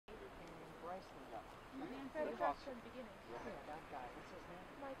from the beginning. Yeah, that guy. What's his name?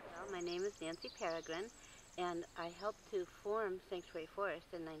 Michael. Well, my name is Nancy Peregrine, and I helped to form Sanctuary Forest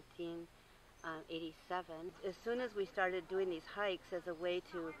in 1987. As soon as we started doing these hikes as a way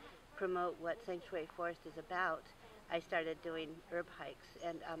to promote what Sanctuary Forest is about, I started doing herb hikes,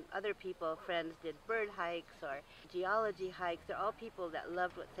 and other people, friends, did bird hikes or geology hikes. They're all people that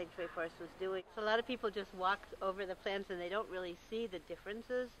loved what Sanctuary Forest was doing. So a lot of people just walk over the plants and they don't really see the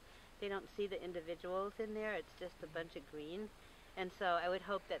differences. They don't see the individuals in there. It's just a bunch of green. And so I would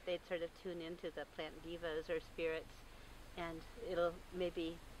hope that they'd sort of tune into the plant divas or spirits, and it'll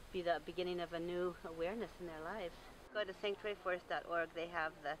maybe be the beginning of a new awareness in their lives. Go to sanctuaryforest.org. They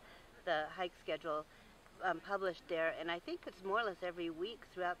have the hike schedule published there, and I think it's more or less every week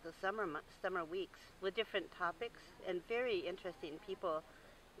throughout the summer weeks with different topics and very interesting people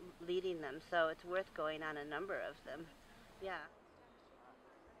leading them. So it's worth going on a number of them. Yeah.